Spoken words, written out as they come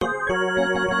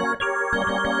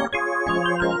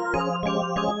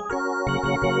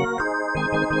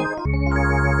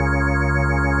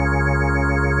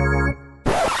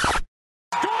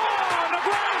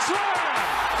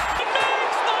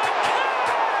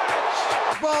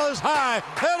fastball is high.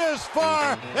 It is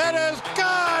far. It is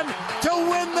gone to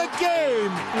win the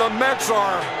game. The Mets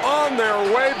are on their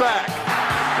way back.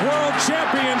 World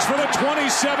champions for the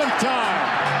 27th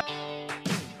time.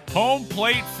 Home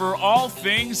plate for all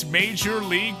things Major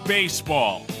League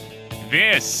Baseball.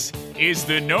 This is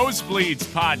the Nosebleeds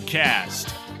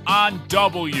Podcast on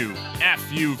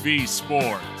WFUV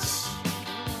Sports.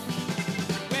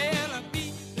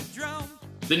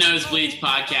 The Nosebleeds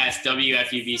Podcast,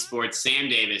 WFUV Sports. Sam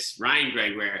Davis, Ryan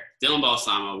Gregware, Dylan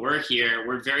Balsamo. We're here.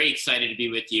 We're very excited to be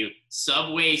with you.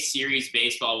 Subway Series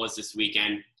baseball was this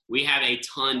weekend. We have a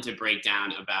ton to break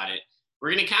down about it.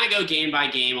 We're going to kind of go game by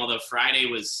game, although Friday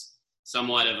was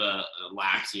somewhat of a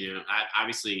lapse.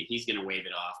 Obviously, he's going to wave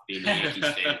it off, being a Yankees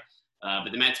fan.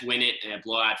 But the Mets win it in a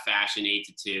blowout fashion,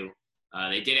 8-2.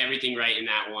 They did everything right in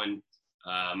that one.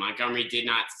 Montgomery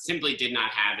simply did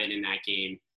not have it in that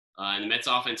game. And the Mets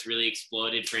offense really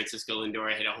exploded. Francisco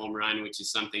Lindor hit a home run, which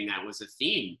is something that was a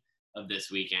theme of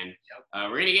this weekend. Yep.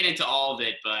 We're going to get into all of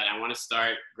it, but I want to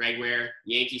start. Greg Ware,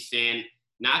 Yankees fan,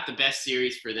 not the best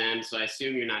series for them, so I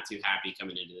assume you're not too happy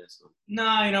coming into this one.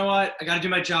 No, you know what? I got to do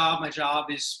my job. My job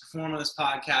is to perform on this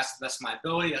podcast to the best of my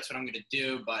ability. That's what I'm going to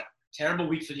do, but terrible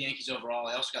week for the Yankees overall.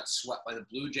 I also got swept by the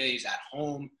Blue Jays at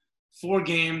home. 4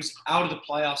 games out of the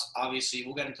playoffs, obviously.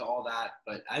 We'll get into all that,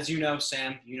 but as you know,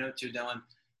 Sam, you know too, Dylan,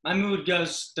 my mood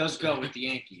does go with the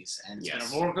Yankees, and it's been a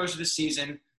roller coaster this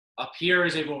season. Up here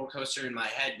is a roller coaster in my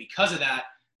head because of that.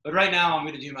 But right now, I'm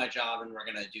going to do my job, and we're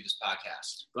going to do this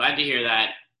podcast. Glad to hear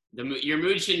that. Your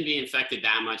mood shouldn't be infected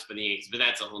that much by the Yankees, but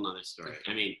that's a whole nother story.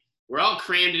 I mean, we're all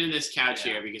crammed into this couch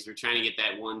here because we're trying to get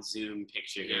that one Zoom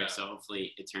picture here. So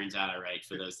hopefully it turns out all right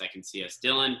for those that can see us.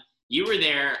 Dylan, you were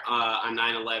there on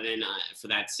 9/11 for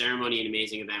that ceremony and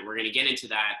amazing event. We're going to get into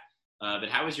that. But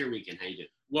how was your weekend? How you doing?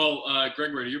 Well,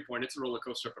 Greg, to your point, it's a roller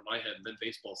coaster up in my head, and then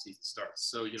baseball season starts.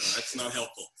 So, that's not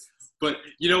helpful. But,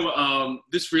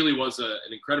 this really was an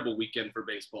incredible weekend for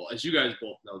baseball. As you guys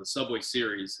both know, the Subway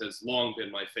Series has long been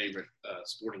my favorite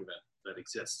sporting event that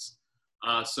exists.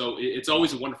 So it's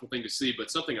always a wonderful thing to see,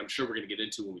 but something I'm sure we're going to get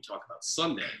into when we talk about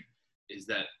Sunday is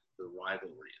that the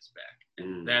rivalry is back.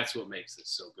 And that's what makes this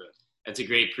so good. That's a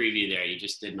great preview there. You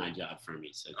just did my job for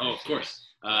me. So of course.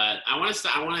 I want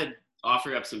to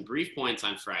offer up some brief points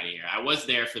on Friday here. I was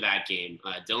there for that game.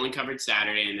 Dylan covered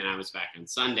Saturday, and then I was back on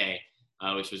Sunday,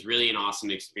 which was really an awesome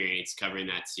experience covering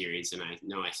that series. And I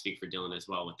know I speak for Dylan as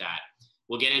well with that.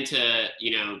 We'll get into,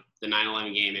 the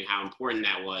 9/11 game and how important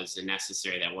that was and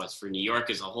necessary that was for New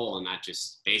York as a whole and not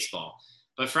just baseball.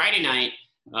 But Friday night,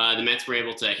 the Mets were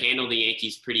able to handle the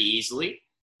Yankees pretty easily.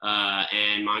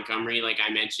 And Montgomery, like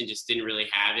I mentioned, just didn't really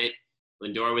have it.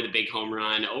 Lindor with a big home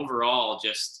run. Overall,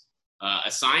 just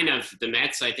a sign of the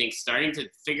Mets, I think, starting to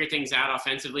figure things out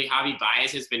offensively. Javi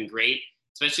Baez has been great,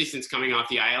 especially since coming off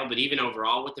the IL. But even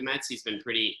overall with the Mets, he's been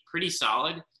pretty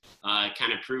solid,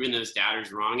 kind of proving those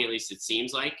doubters wrong, at least it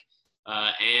seems like.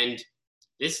 And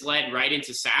this led right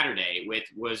into Saturday,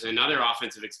 was another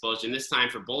offensive explosion, this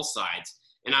time for both sides.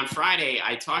 And on Friday,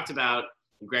 I talked about,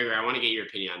 Gregor, I want to get your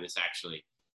opinion on this, actually.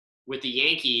 With the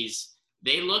Yankees,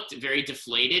 they looked very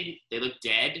deflated. They looked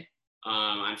dead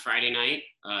on Friday night.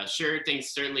 Sure,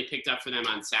 things certainly picked up for them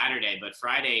on Saturday, but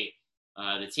Friday,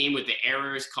 the team with the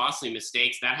errors, costly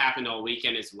mistakes, that happened all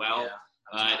weekend as well.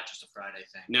 Yeah, not just a Friday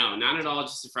thing. No, not at all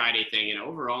just a Friday thing. And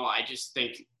overall, I just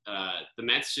think the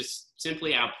Mets just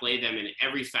simply outplayed them in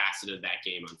every facet of that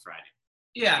game on Friday.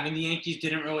 Yeah, I mean, the Yankees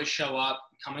didn't really show up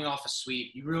coming off a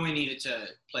sweep. You really needed to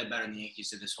play better than the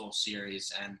Yankees did this whole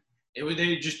series, and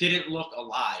they just didn't look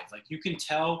alive. Like, you can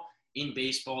tell in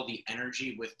baseball the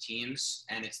energy with teams,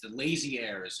 and it's the lazy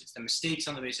errors, it's the mistakes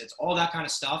on the base, it's all that kind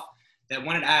of stuff that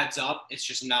when it adds up, it's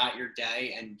just not your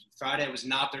day. And Friday was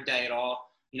not their day at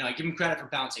all. I give them credit for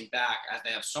bouncing back, as they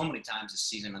have so many times this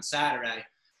season on Saturday.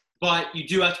 But you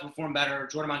do have to perform better.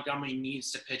 Jordan Montgomery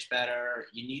needs to pitch better.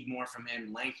 You need more from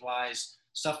him lengthwise,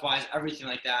 stuff-wise, everything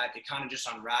like that. It kind of just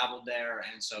unraveled there.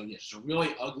 And so it's a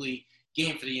really ugly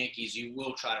game for the Yankees. You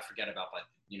will try to forget about, but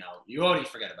you already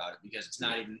forget about it because it's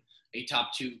not even a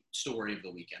top 2 story of the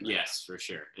weekend. Right? Yes, for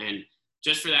sure. And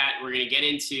just for that, we're going to get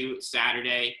into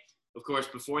Saturday. Of course,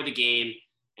 before the game,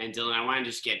 and Dylan, I want to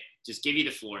just give you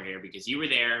the floor here because you were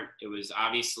there. It was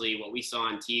obviously what we saw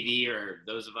on TV, or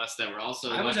those of us that were also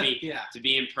lucky to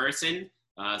be in person.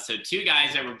 So 2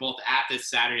 guys that were both at this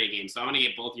Saturday game. So I want to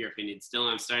get both your opinions.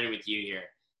 Dylan, I'm starting with you here.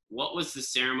 What was the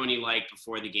ceremony like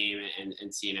before the game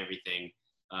and seeing everything,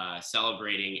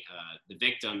 celebrating the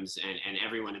victims and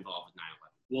everyone involved with 9/11?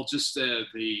 Well, just the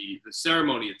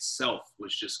ceremony itself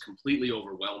was just completely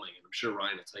overwhelming, and I'm sure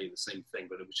Ryan will tell you the same thing,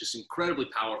 but it was just incredibly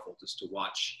powerful just to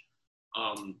watch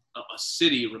a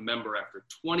city remember after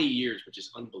 20 years, which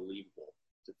is unbelievable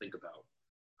to think about.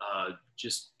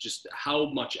 Just how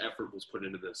much effort was put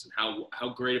into this, and how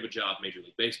great of a job Major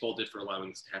League Baseball did for allowing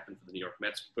this to happen, for the New York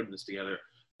Mets for putting this together,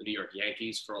 the New York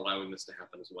Yankees for allowing this to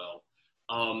happen as well.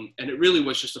 And it really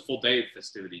was just a full day of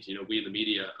festivities. You know, we in the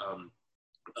media,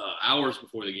 hours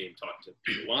before the game, talked to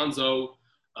Pete Alonso.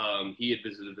 He had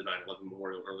visited the 9/11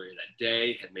 Memorial earlier that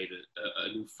day, had made a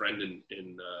new friend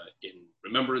in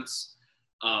remembrance.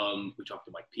 We talked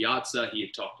to Mike Piazza. He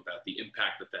had talked about the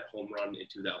impact that home run in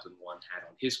 2001 had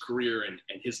on his career and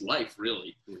his life,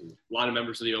 really. Mm-hmm. A lot of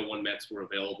members of the 01 Mets were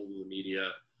available to the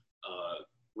media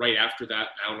right after that,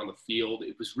 out on the field.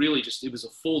 It was really it was a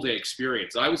full day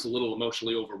experience. I was a little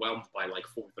emotionally overwhelmed by like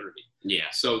 4:30. Yeah.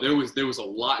 So there was a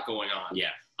lot going on.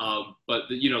 Yeah. But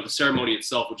the ceremony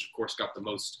itself, which of course got the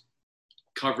most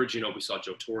coverage, we saw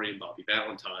Joe Torre and Bobby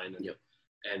Valentine and, yep.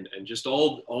 and just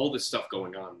all this stuff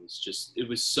going on it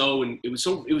was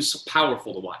so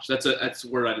powerful to watch. That's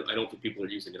where I don't think people are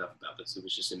using enough about this. It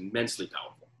was just immensely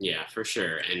powerful. Yeah, for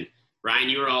sure. And Ryan,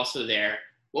 you were also there.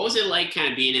 What was it like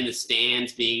kind of being in the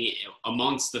stands, being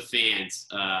amongst the fans,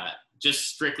 just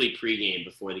strictly pregame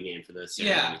before the game for those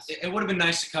ceremonies? Yeah, it would have been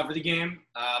nice to cover the game,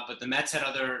 but the Mets had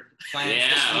other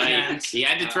plans. Yeah, he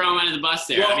had to throw him under the bus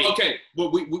there. Well, okay. Well,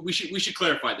 we should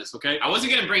clarify this, okay? I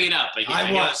wasn't going to bring it up, but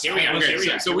here we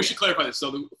are. So we should clarify this.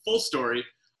 So the full story,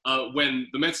 when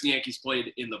the Mets and Yankees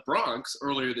played in the Bronx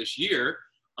earlier this year,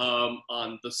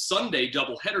 on the Sunday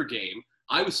doubleheader game,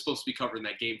 I was supposed to be covering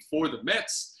that game for the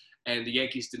Mets, and the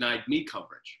Yankees denied me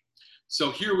coverage. So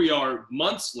here we are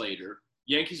months later.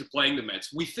 Yankees are playing the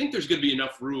Mets. We think there's going to be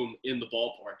enough room in the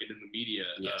ballpark and in the media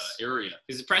area.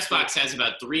 Because the press box has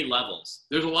about 3 levels.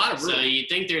 There's a lot of room. So you'd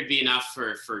think there'd be enough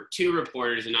for 2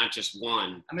 reporters and not just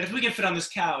 1. I mean, if we can fit on this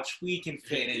couch, we can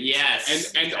fit in.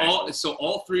 Yes. And exactly.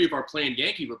 all 3 of our playing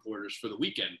Yankee reporters for the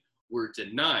weekend were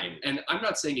denied. And I'm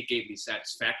not saying it gave me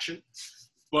satisfaction,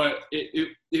 but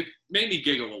it made me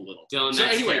giggle a little. Dylan,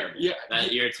 that's terrible. Yeah,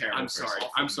 you're a terrible person.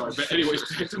 I'm sorry. But anyways,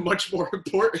 back to much more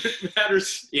important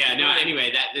matters. Yeah, no,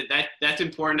 anyway, that's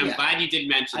important. I'm glad you did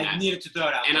mention that. I needed to throw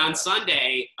it out. And on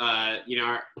Sunday,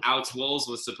 Alex Woles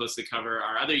was supposed to cover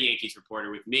our other Yankees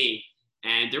reporter with me,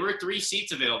 and there were 3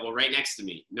 seats available right next to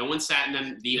me. No one sat in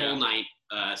them the whole night.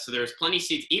 So there was plenty of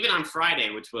seats. Even on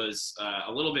Friday, which was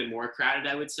a little bit more crowded,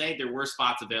 I would say, there were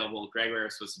spots available. Gregory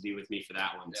was supposed to be with me for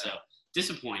that one. Yeah. So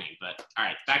disappointing, but all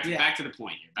right, back to the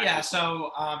point here.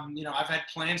 So I've had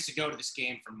plans to go to this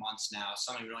game for months now.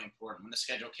 Something really important. When the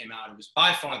schedule came out, it was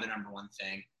by far the number one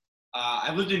thing.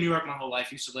 I've lived in New York my whole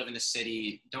life. Used to live in the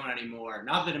city. Don't anymore.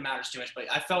 Not that it matters too much, but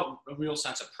I felt a real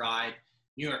sense of pride,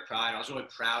 New York pride. I was really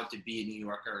proud to be a New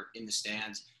Yorker in the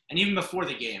stands. And even before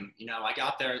the game, I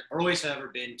got there earliest I've ever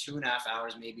been, 2.5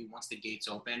 hours maybe once the gates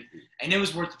opened, and it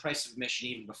was worth the price of admission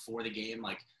even before the game.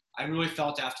 Like, I really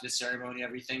felt after the ceremony,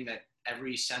 everything, that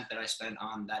every cent that I spent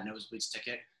on that nosebleeds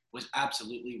ticket was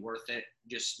absolutely worth it.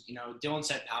 Just, Dylan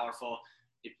said powerful,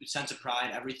 sense of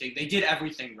pride, everything. They did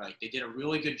everything right. They did a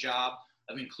really good job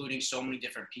of including so many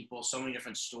different people, so many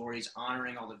different stories,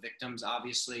 honoring all the victims,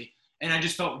 obviously. And I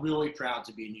just felt really proud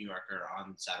to be a New Yorker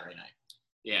on Saturday night.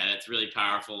 Yeah, that's really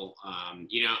powerful.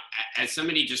 As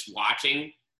somebody just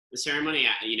watching the ceremony,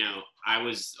 I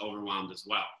was overwhelmed as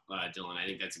well, Dylan. I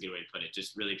think that's a good way to put it.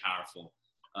 Just really powerful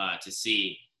to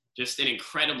see. Just an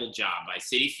incredible job by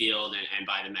Citi Field and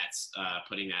by the Mets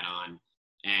putting that on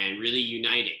and really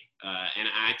uniting. And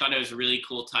I thought it was a really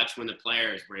cool touch when the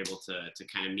players were able to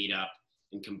kind of meet up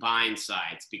and combine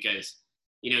sides because,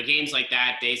 games like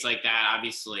that, days like that,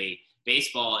 obviously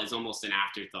baseball is almost an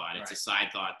afterthought. It's a side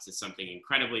thought to something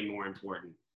incredibly more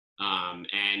important.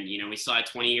 And we saw it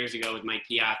 20 years ago with Mike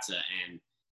Piazza. And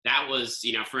that was,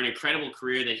 for an incredible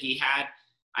career that he had,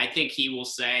 I think he will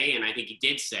say, and I think he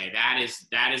did say, that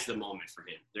is the moment for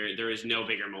him. There is no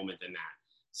bigger moment than that.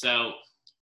 So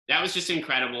that was just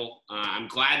incredible. I'm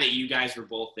glad that you guys were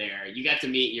both there. You got to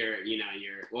meet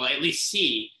at least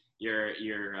see your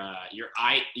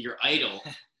idol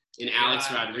in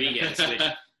Alex Rodriguez, which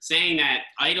saying that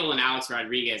idol and Alex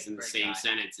Rodriguez in the same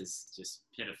sentence is just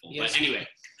pitiful. Yes. But anyway,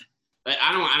 but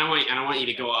I don't want you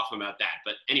to go off about that.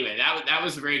 But anyway, that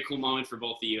was a very cool moment for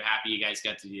both of you. Happy you guys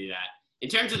got to do that. In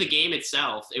terms of the game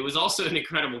itself, it was also an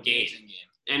incredible game.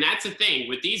 And that's the thing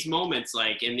with these moments,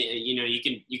 like, and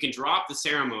you can draw up the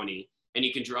ceremony and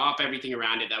you can draw up everything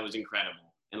around it. That was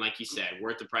incredible. And like you said,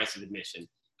 worth the price of admission,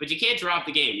 but you can't draw up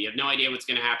the game. You have no idea what's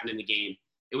going to happen in the game.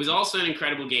 It was also an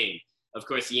incredible game. Of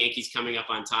course, the Yankees coming up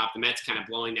on top, the Mets kind of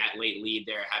blowing that late lead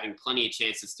there, having plenty of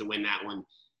chances to win that one.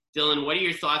 Dylan, what are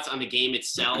your thoughts on the game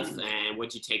itself and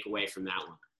what'd you take away from that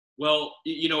one? Well,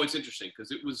 it's interesting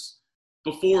because it was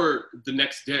before the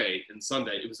next day and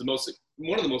Sunday, it was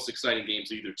one of the most exciting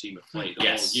games either team have played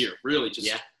all year. Really,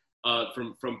 just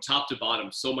from top to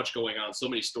bottom, so much going on, so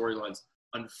many storylines.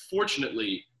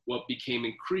 Unfortunately, what became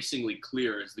increasingly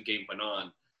clear as the game went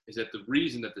on is that the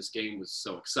reason that this game was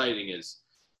so exciting is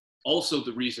also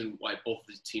the reason why both of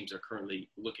these teams are currently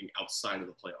looking outside of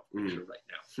the playoff picture right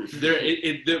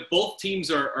now. Both teams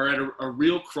are at a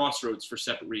real crossroads for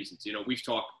separate reasons. You know, we've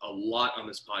talked a lot on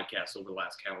this podcast over the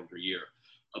last calendar year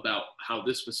about how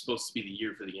this was supposed to be the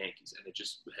year for the Yankees, and it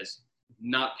just has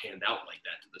not panned out like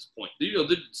that to this point. You know,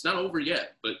 it's not over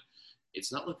yet, but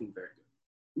it's not looking very good.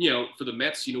 You know, for the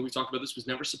Mets, you know, we talked about this was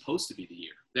never supposed to be the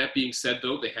year. That being said,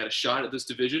 though, they had a shot at this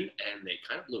division, and they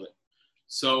kind of blew it.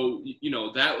 So, you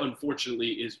know, that unfortunately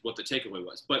is what the takeaway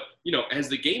was. But, you know, as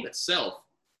the game itself,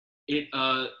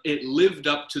 it lived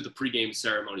up to the pregame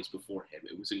ceremonies beforehand.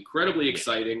 It was incredibly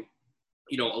exciting.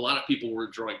 You know, a lot of people were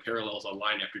drawing parallels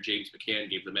online after James McCann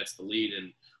gave the Mets the lead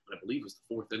in what I believe was the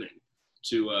fourth inning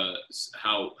to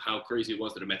how crazy it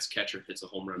was that a Mets catcher hits a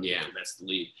home run to give the Mets the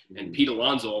lead. And Pete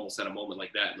Alonso almost had a moment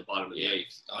like that in the bottom of the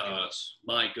eighth.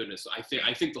 My goodness. I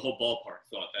think the whole ballpark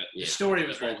thought that the story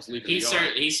was right. He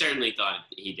certainly thought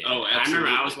he did. Oh, absolutely. I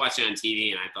remember I was watching on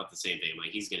TV and I thought the same thing. I'm like,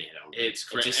 he's going to hit home. It's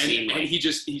crazy. And he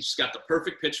just got the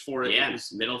perfect pitch for it. Yeah, it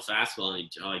was, middle fastball and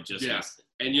he just missed it.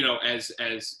 And, you know, as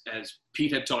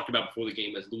Pete had talked about before the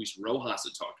game, as Luis Rojas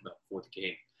had talked about before the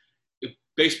game,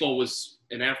 baseball was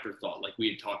an afterthought, like we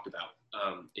had talked about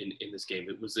in this game.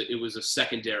 It was a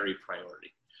secondary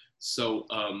priority. So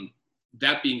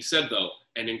that being said, though,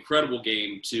 an incredible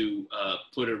game to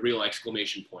put a real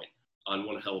exclamation point on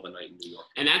one hell of a night in New York.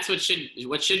 And that's what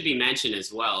should be mentioned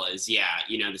as well is,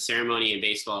 you know, the ceremony in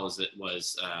baseball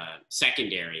was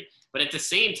secondary. But at the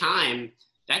same time,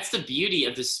 that's the beauty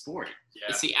of the sport. Yeah.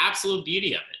 It's the absolute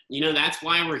beauty of it. You know, that's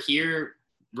why we're here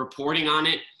reporting on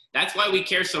it. That's why we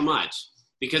care so much,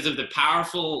 because of the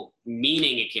powerful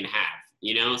meaning it can have,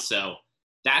 you know? So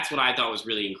that's what I thought was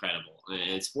really incredible.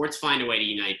 And sports find a way to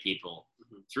unite people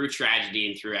through tragedy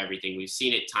and through everything. We've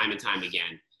seen it time and time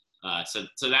again.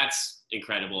 So that's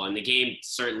incredible. And the game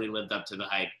certainly lived up to the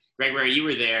hype. Gregory, you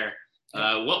were there.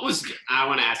 I want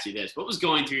to ask you this. What was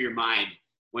going through your mind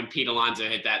when Pete Alonso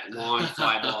hit that long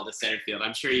fly ball to center field?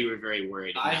 I'm sure you were very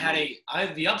worried. I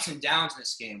had the ups and downs in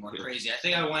this game were crazy. I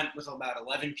think I went with about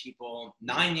 11 people,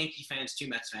 9 Yankee fans, 2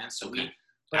 Mets fans. So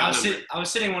I was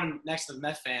sitting next to the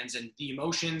Mets fans, and the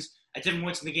emotions at different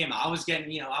points in the game, I was getting,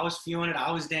 you know, I was feeling it.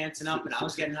 I was dancing up and I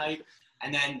was getting hyped.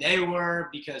 And then they were,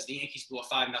 because the Yankees blew a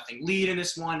 5-0 lead in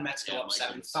this one. Mets go up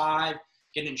 7-5,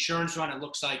 get an insurance run. It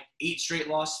looks like 8 straight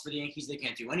losses for the Yankees. They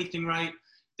can't do anything right.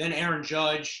 Then Aaron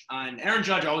Judge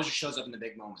always just shows up in the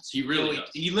big moments. He really does.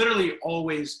 He literally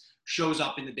always shows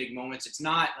up in the big moments. It's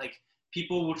not like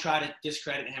people will try to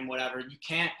discredit him, whatever. You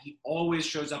can't. He always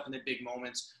shows up in the big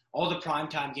moments. All the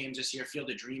primetime games this year, Field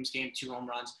of Dreams game, 2 home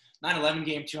runs. 9/11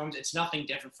 game, 2 homes. It's nothing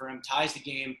different for him. Ties the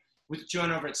game with the 2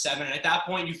 over at 7. And at that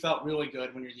point, you felt really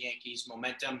good when you're the Yankees.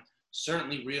 Momentum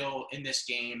certainly real in this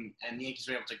game. And the Yankees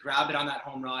were able to grab it on that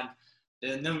home run.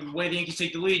 And the way the Yankees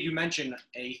take the lead, you mentioned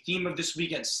a theme of this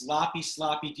weekend,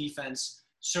 sloppy defense,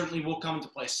 certainly will come into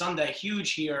play Sunday.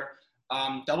 Huge here.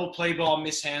 Double play ball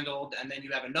mishandled, and then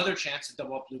you have another chance to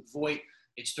double up Luke Voit.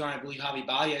 It's thrown, I believe Javi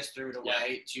Baez threw it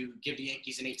away to give the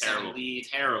Yankees an 8-7 lead.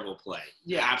 Terrible play.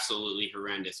 Yeah. Absolutely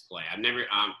horrendous play. I've never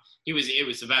it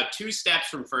was about 2 steps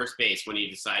from first base when he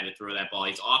decided to throw that ball.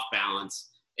 He's off balance.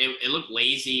 It looked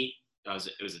lazy. It was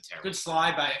a terrible good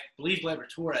slide by, I believe, Gleyber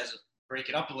Torres. Break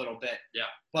it up a little bit. Yeah.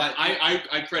 But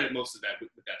I credit most of that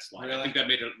with that slide. Really? I think that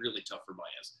made it really tough for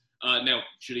Baez. Now,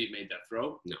 should he have made that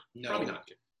throw? No. Probably not.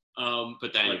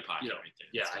 Put that in your pocket right there.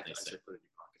 Yeah, I said put it in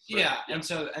your pocket. Yeah,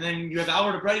 and then you have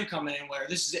Albert Abreu coming in where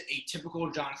this is a typical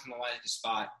Jonathan Loáisiga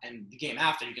spot. And the game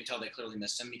after, you can tell they clearly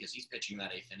missed him because he's pitching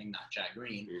that 8th inning, not Chad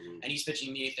Green. Mm-hmm. And he's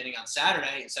pitching the 8th inning on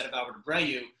Saturday instead of Albert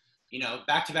Abreu. You know,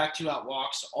 back-to-back 2-out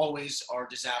walks always are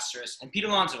disastrous. And Pete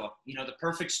Alonso, you know, the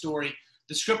perfect story.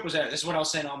 The script was there. This is what I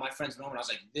was saying to all my friends in the moment. I was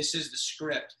like, this is the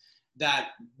script that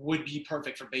would be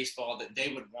perfect for baseball, that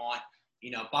they would want.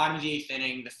 You know, bottom of the 8th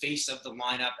inning, the face of the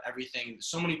lineup, everything.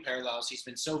 So many parallels. He's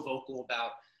been so vocal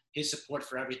about his support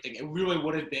for everything. It really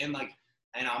would have been like,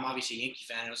 and I'm obviously a Yankee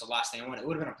fan. It was the last thing I wanted. It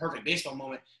would have been a perfect baseball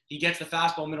moment. He gets the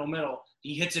fastball middle.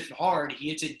 He hits it hard. He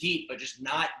hits it deep, but just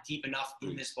not deep enough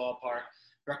in this ballpark.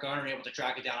 Brett Gardner able to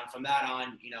track it down. From that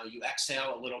on, you know, you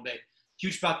exhale a little bit.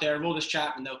 Huge spot there. Aroldis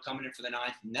Chapman, though, coming in for the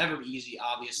 9th. Never easy,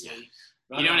 obviously.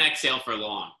 Yeah. You don't exhale for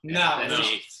long. No.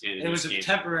 It was a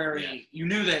temporary. Yeah. You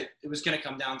knew that it was going to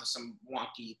come down to some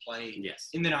wonky play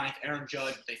in the 9th. Aaron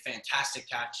Judge with a fantastic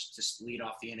catch to lead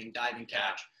off the inning, diving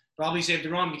catch. probably saved the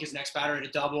run because next batter had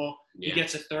a double. Yeah. He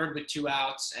gets a third with 2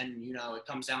 outs, and, it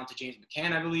comes down to James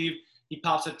McCann, I believe. He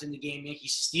pops up in the game.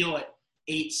 Yankees steal it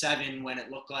 8-7 when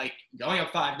it looked like going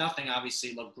up 5-0,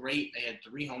 obviously looked great. They had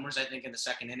 3 homers, I think, in the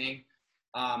second inning.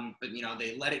 But,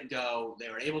 they let it go. They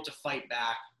were able to fight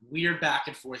back. Weird back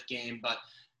and forth game, but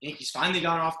Yankees finally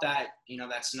got off that,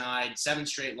 that snide, 7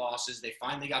 straight losses. They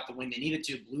finally got the win they needed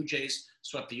to. Blue Jays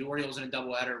swept the Orioles in a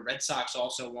doubleheader. Red Sox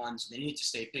also won, so they needed to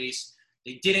stay pace.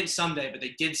 They didn't Sunday, but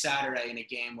they did Saturday in a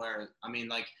game where,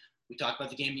 we talked about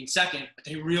the game being second, but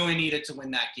they really needed to win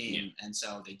that game, and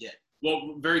so they did.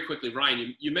 Well, very quickly,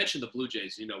 Ryan, you mentioned the Blue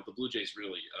Jays. The Blue Jays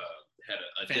really had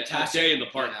a day in the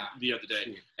park the other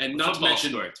day. And not to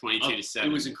mention, 22-7.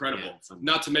 It was incredible. Yeah,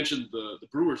 not to mention the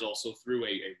Brewers also threw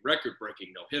a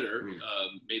record-breaking no-hitter,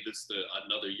 made this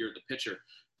another year the pitcher.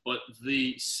 But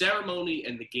the ceremony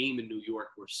and the game in New York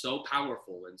were so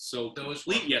powerful and so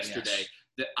complete yesterday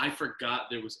that I forgot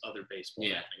there was other baseball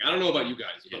happening. I don't know about you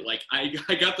guys, but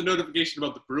I got the notification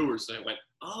about the Brewers and I went,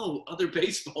 oh, other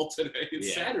baseball today.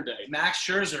 It's Saturday. Max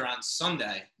Scherzer on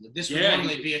Sunday. This would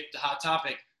normally be a hot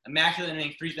topic. Immaculate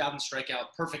inning, 3,000 strikeout,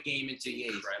 perfect game into the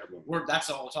 8th. Incredible. That's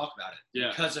all we'll talk about it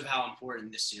because of how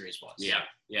important this series was. Yeah,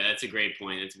 that's a great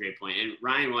point. And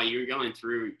Ryan, while you were going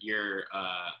through your,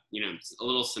 a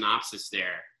little synopsis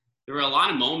there were a lot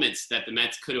of moments that the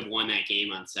Mets could have won that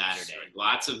game on Saturday.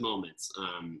 Lots of moments,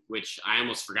 which I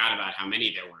almost forgot about how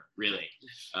many there were, really.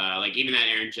 Like even that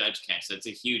Aaron Judge catch, that's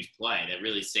a huge play that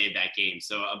really saved that game.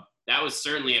 So that was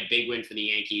certainly a big win for the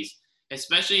Yankees,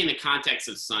 especially in the context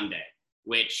of Sunday,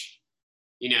 which,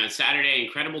 Saturday,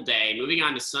 incredible day. Moving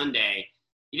on to Sunday,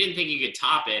 you didn't think you could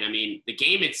top it. I mean, the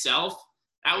game itself,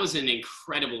 that was an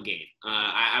incredible game.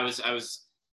 I was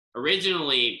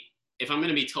originally, if I'm going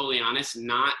to be totally honest,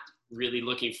 not really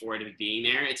looking forward to being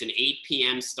there. It's an 8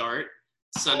 p.m. start,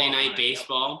 Sunday night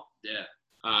baseball. Yeah.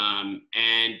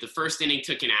 And the first inning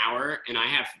took an hour, and I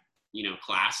have,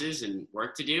 classes and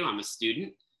work to do. I'm a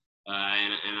student.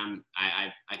 And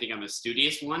I think I'm a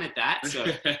studious one at that. So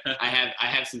I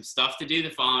have some stuff to do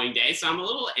the following day. So I'm a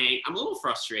little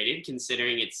frustrated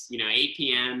considering it's 8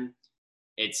 p.m.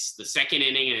 It's the second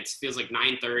inning and it feels like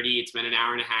 9:30. It's been an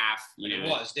hour and a half.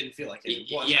 Didn't feel like it.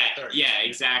 It was 9:30. Yeah,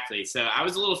 exactly. So I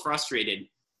was a little frustrated,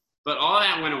 but all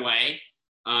that went away.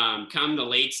 Come the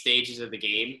late stages of the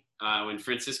game, when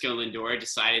Francisco Lindor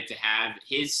decided to have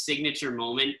his signature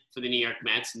moment for the New York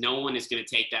Mets. No one is going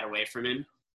to take that away from him.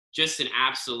 Just an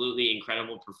absolutely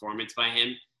incredible performance by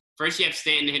him. First, you have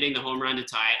Stanton hitting the home run to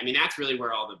tie it. I mean, that's really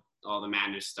where all the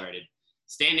madness started.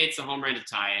 Stanton hits the home run to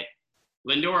tie it.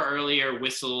 Lindor earlier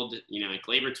whistled, like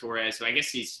Gleyber Torres, who I guess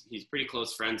he's pretty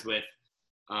close friends with,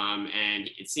 and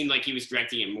it seemed like he was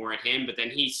directing it more at him. But then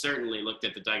he certainly looked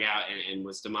at the dugout and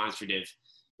was demonstrative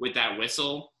with that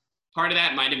whistle. Part of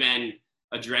that might have been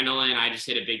adrenaline. I just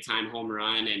hit a big time home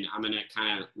run, and I'm gonna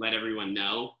kind of let everyone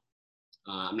know.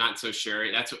 I'm not so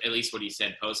sure. That's at least what he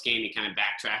said post-game. He kind of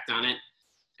backtracked on it.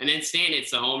 And then Stanton hits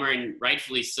the homer, and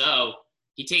rightfully so.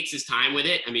 He takes his time with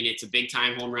it. I mean, it's a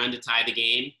big-time home run to tie the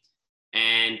game.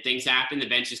 And things happen. The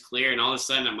bench is clear. And all of a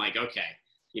sudden, I'm like, okay.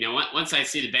 Once I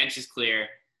see the bench is clear,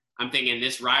 I'm thinking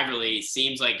this rivalry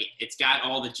seems like it's got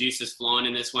all the juices flowing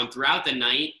in this one. Throughout the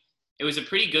night, it was a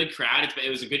pretty good crowd. It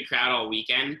was a good crowd all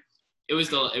weekend. It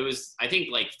was I think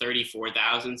like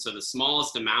 34,000, so the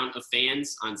smallest amount of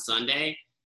fans on Sunday.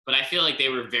 But I feel like they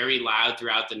were very loud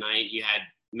throughout the night. You had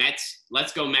Mets,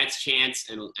 let's go Mets chants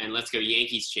and let's go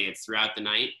Yankees chants throughout the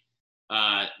night,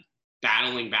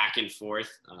 battling back and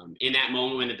forth. In that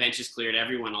moment when the bench is cleared,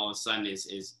 everyone all of a sudden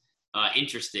is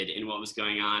interested in what was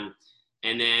going on.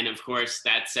 And then, of course,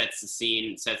 that sets the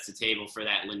scene, sets the table for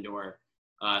that Lindor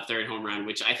third home run,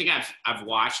 which I think I've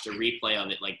watched a replay of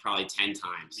it like probably 10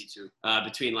 times. Me too.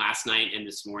 Between last night and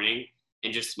this morning,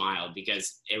 and just smiled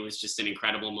because it was just an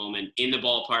incredible moment in the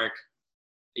ballpark.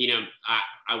 We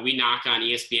knock on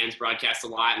ESPN's broadcast a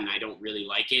lot, and I don't really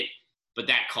like it, but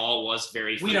that call was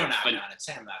very fun. We don't knock on it.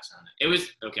 Sam knocks on it. It was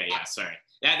okay. Yeah, sorry.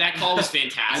 That call was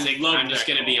fantastic. I'm just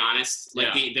going to be honest.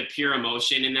 Like the pure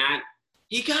emotion in that.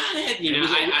 He got it.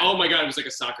 Oh my God, it was like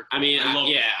a soccer. I mean,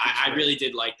 I really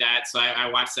did like that. So I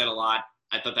watched that a lot.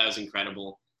 I thought that was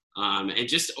incredible. And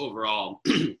just overall,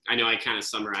 I know I kind of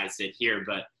summarized it here,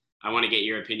 but I want to get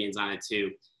your opinions on it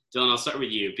too. Dylan, I'll start with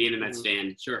you. Being a Mets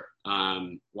fan, sure.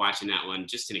 Watching that one,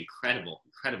 just an incredible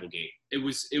game. It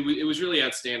was really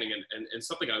outstanding, and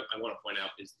something I want to point out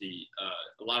is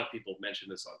a lot of people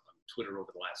mentioned this on Twitter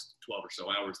over the last 12 or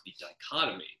so hours, the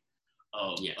dichotomy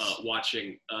of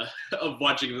watching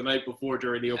the night before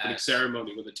during the opening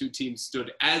ceremony when the two teams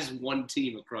stood as one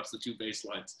team across the two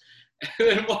baselines. and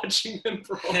then watching them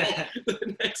brawl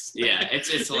the next night. Yeah, it's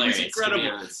hilarious. It's incredible.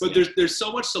 Honest, but there's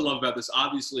so much to love about this.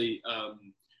 Obviously,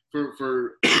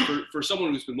 for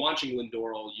someone who's been watching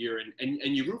Lindor all year, and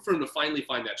you root for him to finally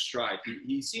find that stride.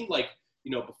 He seemed like,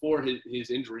 before his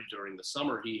injury during the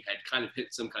summer, he had kind of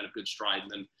hit some kind of good stride,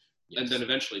 and then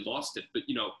eventually lost it. But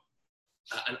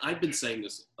and I've been saying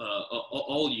this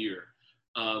all year,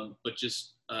 but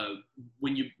just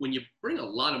when you bring a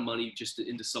lot of money just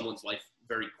into someone's life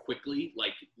very quickly,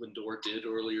 like Lindor did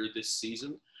earlier this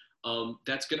season,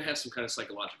 that's going to have some kind of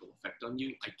psychological effect on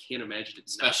you. I can't imagine it.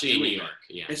 Especially in New York.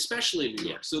 Yeah. Especially in New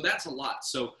York. So that's a lot.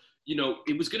 So,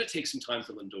 it was going to take some time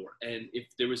for Lindor. And if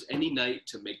there was any night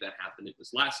to make that happen, it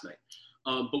was last night.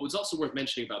 But what's also worth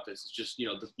mentioning about this is just,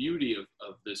 the beauty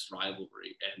of this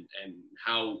rivalry and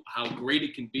how great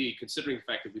it can be, considering the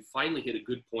fact that we finally hit a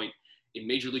good point in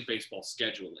Major League Baseball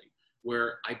scheduling,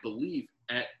 where I believe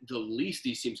at the least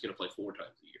these teams are going to play 4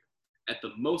 times a year. At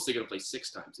the most, they're going to play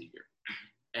 6 times a year.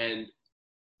 And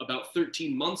about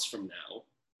 13 months from now,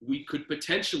 we could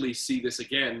potentially see this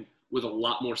again with a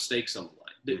lot more stakes on the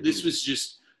line. This was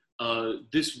just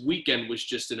this weekend was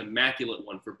just an immaculate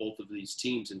one for both of these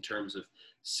teams in terms of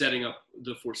setting up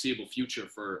the foreseeable future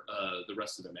for the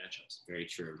rest of their matchups. Very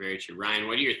true. Very true. Ryan,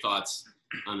 what are your thoughts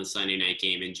on the Sunday night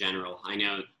game in general? I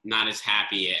know not as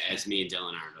happy as me and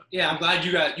Dylan are. But. Yeah, I'm glad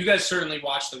you guys certainly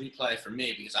watched the replay for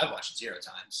me because I've watched it 0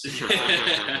 times.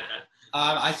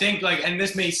 I think, and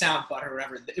this may sound butthurt or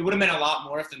whatever, it would have meant a lot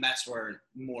more if the Mets were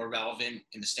more relevant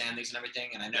in the standings and everything.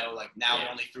 And I know, now we're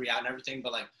only 3 out and everything,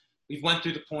 but, we've went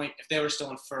through the point. If they were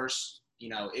still in first,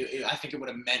 I think it would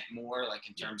have meant more,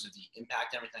 in terms of the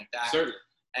impact and everything like that. Certainly.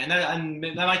 And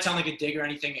that might sound like a dig or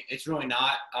anything. It's really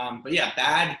not. But, yeah,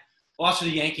 bad loss for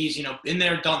the Yankees. Been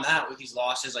there, done that with these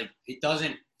losses. It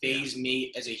doesn't faze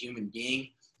me as a human being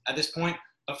at this point.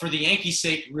 But for the Yankees'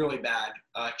 sake, really bad.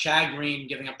 Chad Green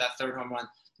giving up that 3rd home run.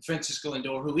 Francisco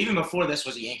Lindor, who even before this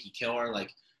was a Yankee killer.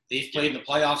 They've played in the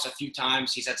playoffs a few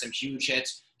times. He's had some huge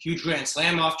hits. Huge grand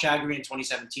slam off Chad Green in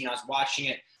 2017. I was watching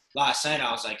it last night.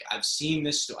 I was like, I've seen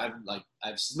this. I've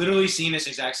literally seen this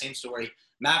exact same story.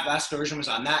 Matt Vasgersian was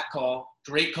on that call.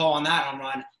 Great call on that home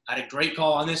run. Had a great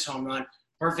call on this home run.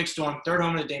 Perfect storm. 3rd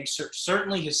home run of the game.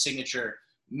 Certainly his signature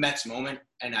Mets moment.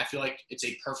 And I feel like it's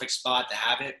a perfect spot to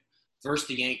have it versus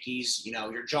the Yankees.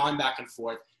 You're drawing back and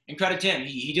forth. And credit to him.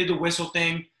 He did the whistle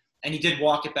thing, and he did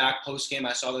walk it back post-game.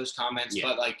 I saw those comments.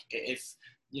 Yeah. But, if –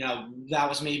 that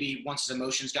was maybe once his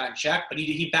emotions got in check, but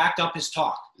he backed up his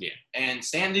talk. Yeah. And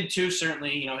Stan did too,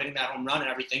 certainly, hitting that home run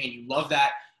and everything. And you love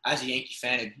that as a Yankee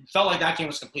fan. It felt like that game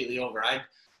was completely over. I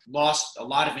lost a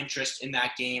lot of interest in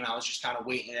that game. I was just kind of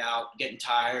waiting it out, getting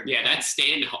tired. Yeah, that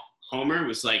Stan homer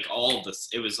was all of this.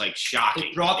 It was shocking.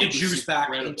 It brought the juice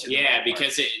back into the ballpark.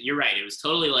 Because you're right. It was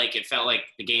totally it felt like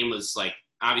the game was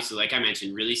obviously, like I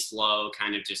mentioned, really slow,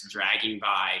 kind of just dragging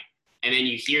by. And then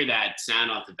you hear that sound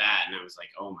off the bat, and I was like,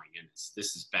 oh, my goodness,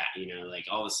 this is bad.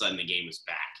 All of a sudden the game was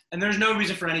back. And there's no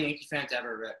reason for any Yankee fan to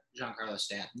ever rip Giancarlo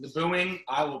Stanton. The booing,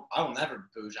 I will never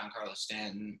boo Giancarlo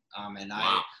Stanton.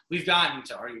 We've gotten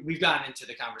into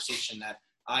the conversation that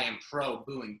I am pro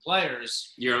booing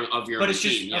players. You're of your own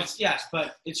team, yes. Yes,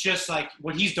 but it's just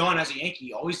what he's done as a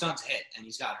Yankee, always done to hit, and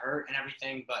he's got hurt and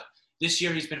everything. But this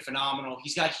year he's been phenomenal.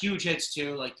 He's got huge hits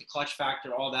too, the clutch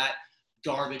factor, all that.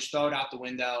 Garbage, throw it out the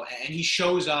window, and he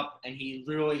shows up and he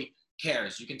really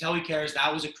cares. You can tell he cares.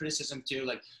 That was a criticism too.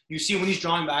 You see when he's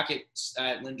drawing back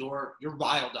at Lindor, you're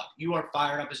riled up. You are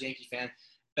fired up as a Yankee fan.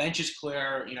 Bench is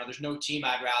clear. There's no team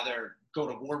I'd rather go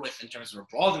to war with in terms of a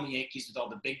brawl than the Yankees with all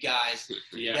the big guys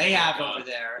they have over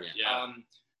there. Yeah.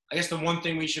 I guess the one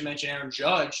thing we should mention, Aaron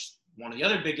Judge, one of the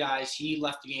other big guys, he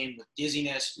left the game with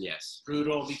dizziness. Yes.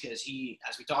 Brutal because he,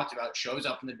 as we talked about, shows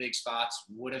up in the big spots,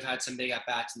 would have had some big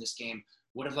at-bats in this game,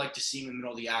 would have liked to see him in the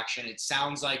middle of the action. It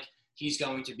sounds like he's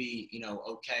going to be,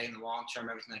 okay in the long term,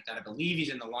 everything like that. I believe he's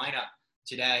in the lineup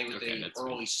today with an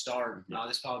early start.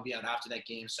 This will probably be out after that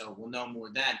game, so we'll know more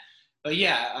then. But,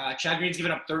 yeah, Chad Green's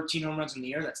given up 13 home runs in the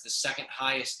year. That's the 2nd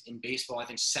highest in baseball. I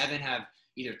think 7 have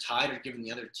either tied or given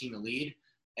the other team a lead.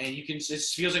 And it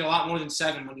feels like a lot more than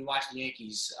 7 when you watch the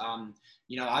Yankees.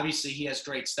 Obviously he has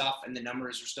great stuff, and the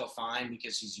numbers are still fine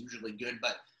because he's usually good.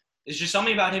 But there's just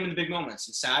something about him in the big moments.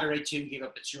 And Saturday, too, he gave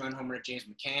up a 2-run home run at James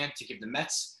McCann to give the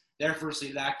Mets their first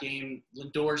lead of that game.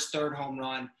 Lindor's 3rd home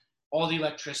run, all the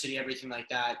electricity, everything like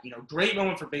that. Great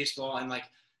moment for baseball. And,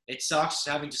 it sucks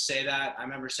having to say that. I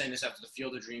remember saying this after the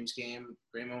Field of Dreams game.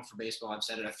 Great moment for baseball. I've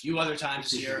said it a few other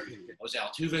times this year. Jose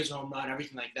Altuve's home run,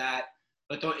 everything like that.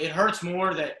 But it hurts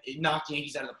more that it knocked the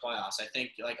Yankees out of the playoffs. I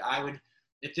think, I would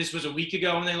 – if this was a week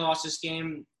ago when they lost this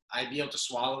game, I'd be able to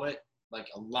swallow it. like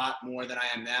a lot more than I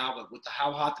am now. But with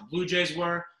how hot the Blue Jays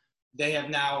were, they have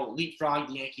now leapfrogged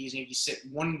the Yankees. Yankees sit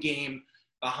one game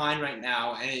behind right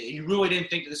now, and you really didn't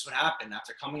think that this would happen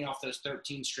after coming off those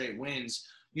 13 straight wins.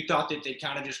 You thought that they'd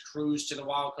kind of just cruise to the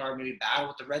wild card, maybe battle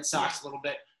with the Red Sox a little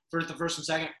bit for the first and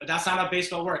second, but that's not how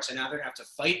baseball works. And now they're gonna have to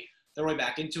fight their way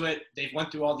back into it. They've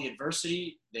went through all the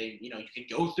adversity you can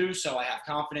go through. So I have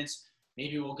confidence.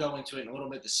 Maybe we'll go into it in a little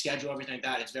bit, the schedule, everything like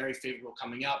that. It's very favorable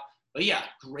coming up. But yeah,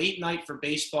 great night for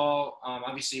baseball.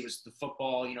 Obviously it was the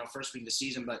football, first week of the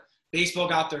season, but baseball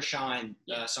got their shine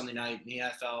Sunday night in the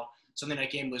NFL. Sunday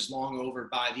night game was long over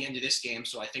by the end of this game,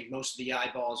 so I think most of the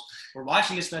eyeballs were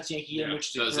watching this Mets-Yankee game,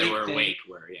 which is a great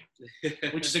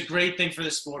thing. Which is a great thing for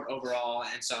the sport overall,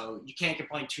 and so you can't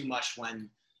complain too much when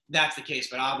that's the case.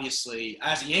 But obviously,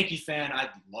 as a Yankee fan, I'd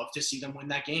love to see them win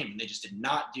that game, and they just did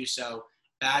not do so.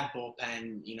 Bad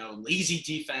bullpen, lazy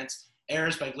defense,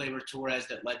 errors by Gleyber Torres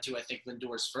that led to, I think,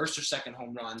 Lindor's first or second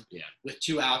home run with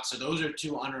 2 outs. So those are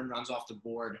 2 unearned runs off the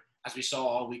board, as we saw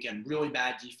all weekend. Really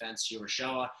bad defense.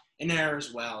 Urshela an error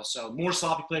as well. So more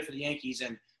sloppy play for the Yankees.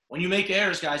 And when you make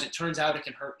errors, guys, it turns out it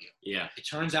can hurt you. Yeah. It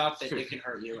turns out that it can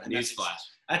hurt you. And Newsflash.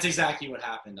 That's exactly what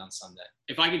happened on Sunday.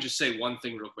 If I can just say one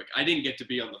thing real quick, I didn't get to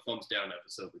be on the thumbs down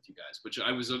episode with you guys, which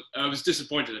I was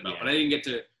disappointed about, but I didn't get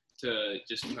to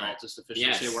just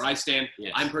officially say where I stand.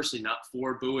 Yes. I'm personally not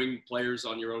for booing players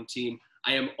on your own team.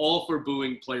 I am all for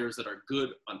booing players that are good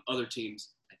on other teams.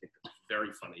 I think that's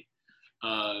very funny.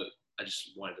 I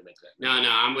just wanted to make that. No,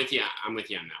 I'm with you. I'm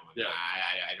with you on that one. Yeah.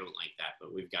 I don't like that,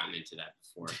 but we've gotten into that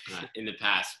before in the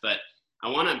past. But I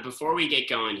want to, before we get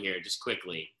going here, just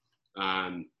quickly,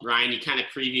 Ryan, you kind of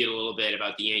previewed a little bit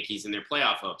about the Yankees and their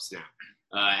playoff hopes now.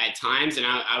 At times, and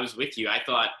I was with you, I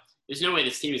thought there's no way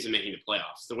this team isn't making the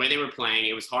playoffs. The way they were playing,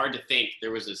 it was hard to think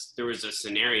there was a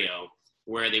scenario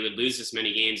where they would lose this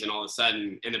many games and all of a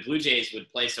sudden, and the Blue Jays would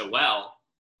play so well,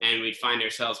 and we'd find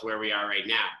ourselves where we are right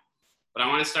now. But I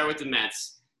want to start with the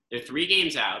Mets. They're 3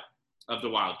 games out of the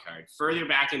wild card, further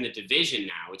back in the division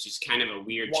now, which is kind of a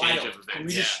weird change of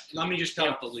events. Let me just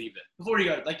can't believe it. Before you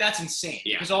go, that's insane.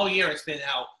 Yeah. Because all year it's been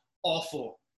how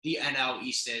awful the NL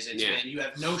East is. It's been, you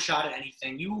have no shot at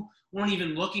anything. You weren't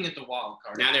even looking at the wild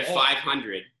card. Now they're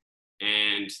 500,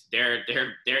 and they're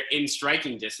in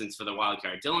striking distance for the wild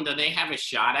card. Dylan, do they have a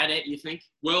shot at it, you think?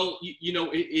 Well,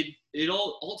 it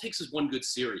all takes is one good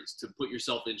series to put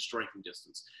yourself in striking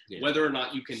distance. Yeah. Whether or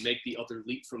not you can make the other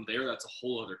leap from there, that's a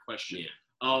whole other question.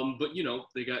 Yeah. But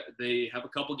they have a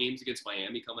couple games against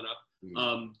Miami coming up.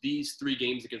 Mm-hmm. These 3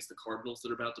 games against the Cardinals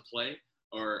that are about to play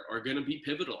are going to be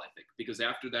pivotal, I think, because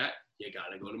after that you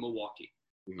got to go to Milwaukee.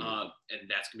 Mm-hmm. And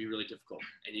that's going to be really difficult.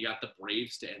 And you got the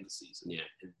Braves to end the season. Yeah.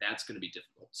 And that's going to be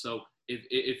difficult. So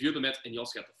if you're the Mets and you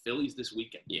also got the Phillies this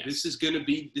weekend, this is going to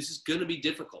be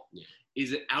difficult. Yeah.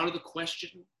 Is it out of the question?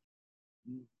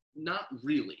 Not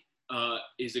really.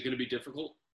 Is it going to be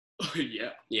difficult?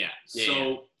 Yeah.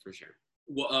 So for sure.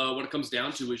 What it comes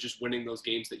down to is just winning those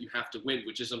games that you have to win,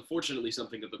 which is unfortunately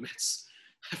something that the Mets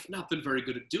have not been very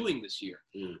good at doing this year.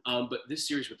 Mm. But this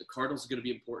series with the Cardinals is going to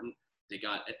be important. They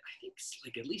got, I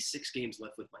think, at least 6 games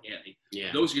left with Miami.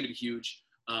 Yeah. Those are going to be huge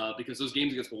because those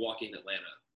games against Milwaukee and Atlanta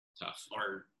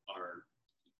are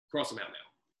cross them out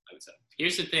now, I would say.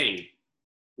 Here's the thing.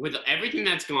 With everything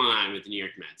that's going on with the New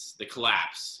York Mets, the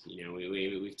collapse,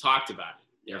 we've talked about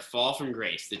it. Their fall from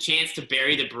grace, the chance to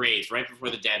bury the Braves right before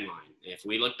the deadline. If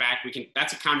we look back,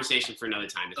 that's a conversation for another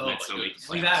time.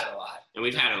 We've had it a lot. And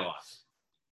we've had it a lot.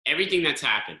 Everything that's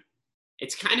happened,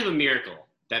 it's kind of a miracle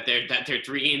that they're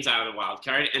 3 games out of the wild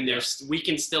card, and we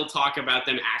can still talk about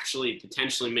them actually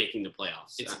potentially making the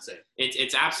playoffs. It's insane.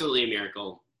 It's absolutely a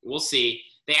miracle. We'll see.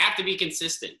 They have to be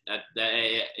consistent. That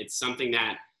it's something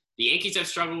that the Yankees have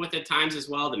struggled with at times as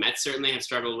well. The Mets certainly have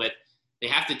struggled with. They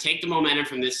have to take the momentum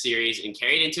from this series and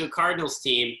carry it into a Cardinals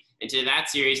team, into that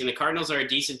series. And the Cardinals are a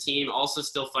decent team, also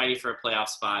still fighting for a playoff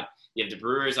spot. You have the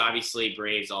Brewers, obviously,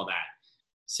 Braves, all that.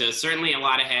 So certainly a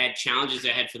lot ahead, challenges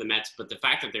ahead for the Mets, but the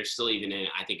fact that they're still even in it,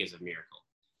 I think, is a miracle.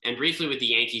 And briefly with the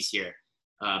Yankees here.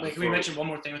 Wait, can we mention one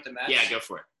more thing with the Mets? Yeah, go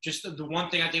for it. Just the one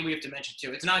thing I think we have to mention,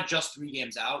 too. It's not just 3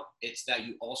 games out. It's that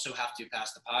you also have to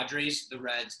pass the Padres, the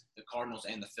Reds, the Cardinals,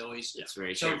 and the Phillies. That's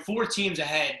very true. So 4 teams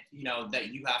ahead, that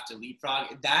you have to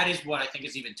leapfrog. That is what I think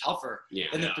is even tougher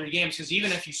than the 3 games. Because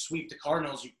even if you sweep the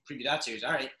Cardinals, you preview that series.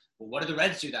 All right, well, what did the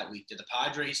Reds do that week? Did the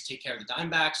Padres take care of the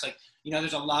Diamondbacks?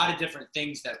 There's a lot of different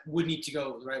things that would need to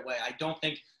go the right way. I don't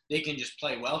think they can just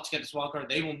play well to get this wild card.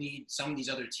 They will need some of these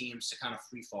other teams to kind of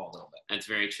free fall a little bit. That's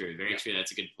very true. Very true.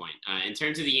 That's a good point. In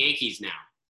terms of the Yankees now,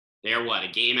 they're a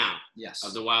game out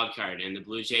of the wild card, and the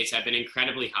Blue Jays have been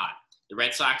incredibly hot. The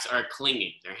Red Sox are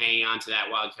clinging. They're hanging on to that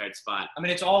wild card spot. I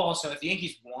mean, it's all also, if the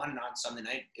Yankees won on Sunday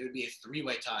night, it would be a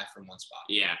three-way tie for one spot.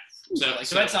 Yeah. So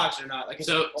the Red Sox are not like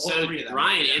so three of them.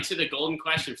 Ryan, answer the golden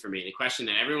question for me. The question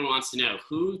that everyone wants to know: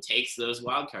 who takes those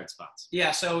wild card spots?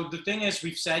 Yeah. So the thing is,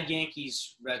 we've said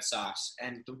Yankees, Red Sox,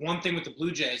 and the one thing with the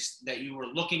Blue Jays that you were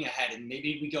looking ahead, and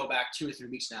maybe we go back 2 or 3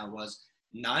 weeks now, was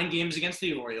 9 games against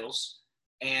the Orioles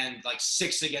and like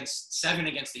 7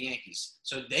 against the Yankees.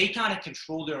 So they kind of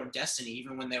controlled their own destiny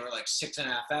even when they were like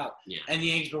 6.5 out. Yeah. And the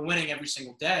Yankees were winning every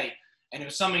single day. And it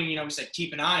was something, we said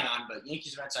keep an eye on, but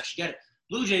Yankees and Red Sox should get it.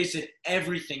 Blue Jays did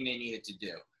everything they needed to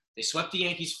do. They swept the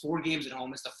Yankees 4 games at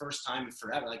home. It's the first time in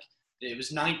forever. Like it was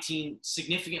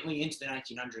significantly into the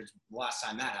 1900s the last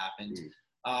time that happened.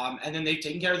 And then they've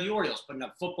taken care of the Orioles, putting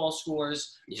up football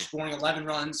scores, scoring 11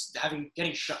 runs,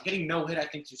 getting no hit, I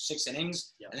think, through 6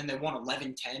 innings. And then they won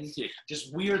 11-10.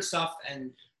 Just weird stuff.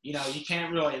 And, you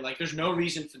can't really, there's no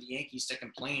reason for the Yankees to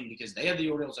complain because they had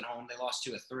the Orioles at home. They lost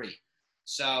 2 of 3.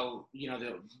 So,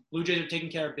 the Blue Jays are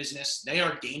taking care of business. They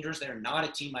are dangerous. They're not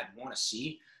a team I'd want to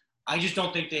see. I just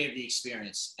don't think they have the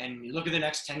experience. And you look at the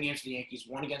next 10 games for the Yankees,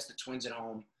 1 against the Twins at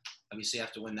home. Obviously, you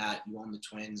have to win that. You own the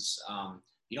Twins.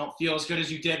 You don't feel as good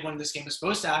as you did when this game was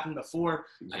supposed to happen before.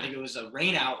 Yeah. I think it was a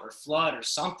rain out or flood or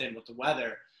something with the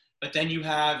weather. But then you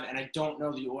have, and I don't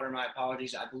know the order, my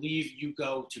apologies, I believe you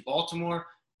go to Baltimore,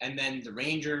 and then the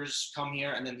Rangers come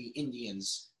here, and then the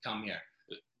Indians come here.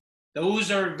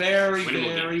 Those are very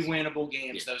winnable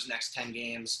games, those next 10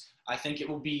 games. I think it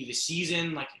will be the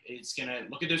season. It's going to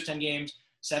look at those 10 games,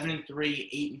 7-3,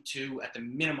 8-2 at the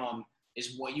minimum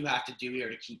is what you have to do here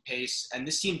to keep pace. And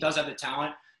this team does have the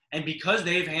talent. And because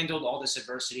they've handled all this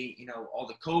adversity, all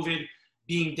the COVID,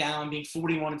 being down, being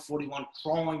 41-41,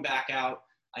 crawling back out,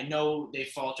 I know they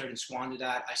faltered and squandered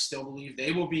that. I still believe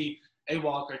they will be a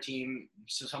wildcard team.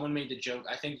 So someone made the joke.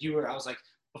 I think I was like,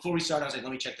 before we started, I was like,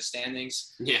 let me check the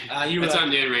standings. Yeah, that's what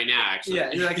I'm doing right now, actually.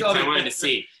 Yeah, you're like, I wanted to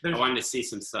see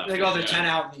some stuff. They're they're 10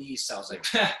 out in the East. So I was like,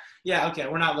 yeah, okay,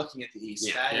 we're not looking at the East.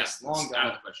 That is long gone. Out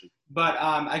of the question. But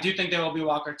I do think they will be a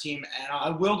wildcard team, and I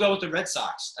will go with the Red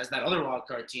Sox as that other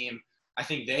wildcard team. I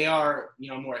think they are,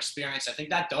 more experienced. I think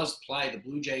that does play. The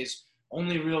Blue Jays,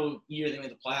 only real year they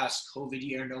made the playoffs, COVID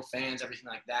year, no fans, everything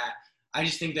like that. I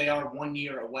just think they are 1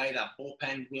 year away. That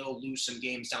bullpen will lose some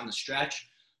games down the stretch.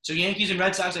 So Yankees and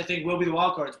Red Sox, I think, will be the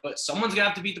wild cards. But someone's going to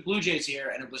have to beat the Blue Jays here,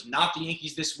 and it was not the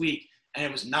Yankees this week, and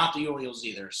it was not the Orioles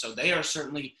either. So they are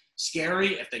certainly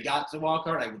scary. If they got to the wild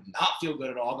card, I would not feel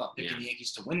good at all about picking the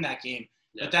Yankees to win that game.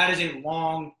 Yeah. But that is a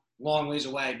long, long ways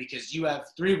away because you have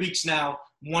 3 weeks now,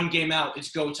 1 game out. It's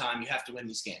go time. You have to win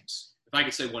these games. If I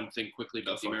could say one thing quickly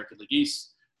about the American League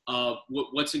East,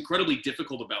 what's incredibly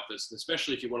difficult about this, and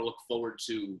especially if you want to look forward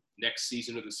to next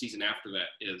season or the season after that,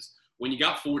 is when you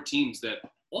got 4 teams that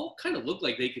all kind of look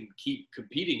like they can keep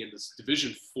competing in this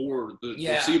division for the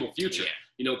foreseeable future.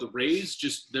 Yeah.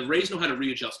 The Rays know how to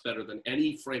readjust better than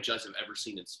any franchise I've ever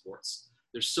seen in sports.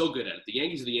 They're so good at it. The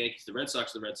Yankees are the Yankees, the Red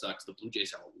Sox are the Red Sox, the Blue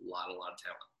Jays have a lot of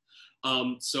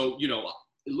talent. So,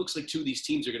 it looks like 2 of these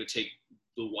teams are going to take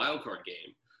the wild card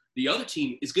game. The other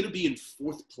team is going to be in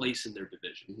 4th place in their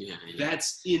division. Yeah,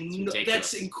 that's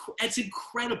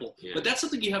incredible. Yeah. But that's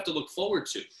something you have to look forward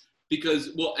to. Because,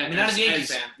 as a Yankee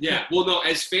fan. Yeah,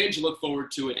 as fans, you look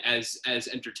forward to it as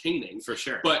entertaining. For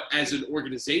sure. But as an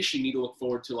organization, you need to look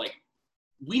forward to,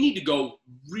 we need to go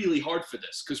really hard for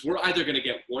this because we're either going to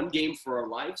get 1 game for our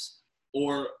lives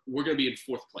or we're going to be in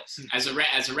 4th place. As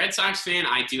a Red Sox fan,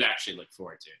 I do actually look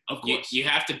forward to it. Of course. You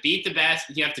have to beat the best.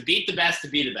 You have to beat the best to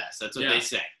be the best. That's what they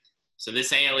say. So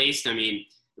this AL East, the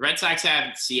Red Sox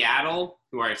have Seattle,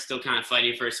 who are still kind of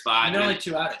fighting for a spot. And they're only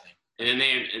 2 out, I think. And then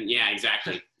they have,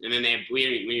 exactly. And then we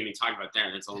didn't even talk about that.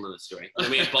 That's a whole other story.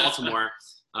 Then we have Baltimore.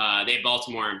 They have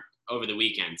Baltimore over the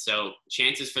weekend. So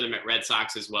chances for the Red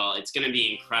Sox as well. It's going to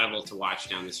be incredible to watch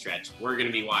down the stretch. We're going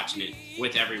to be watching it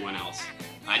with everyone else.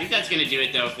 I think that's going to do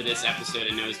it, though, for this episode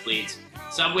of Nosebleeds.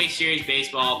 Subway Series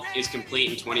baseball is complete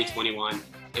in 2021.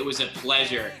 It was a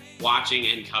pleasure watching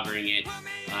and covering it.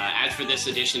 As for this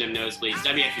edition of Nosebleeds,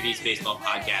 WFUV's baseball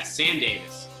podcast, Sam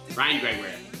Davis, Ryan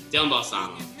Gregory, Dylan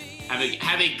Balsamo.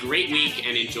 Have a great week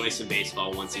and enjoy some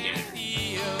baseball once again.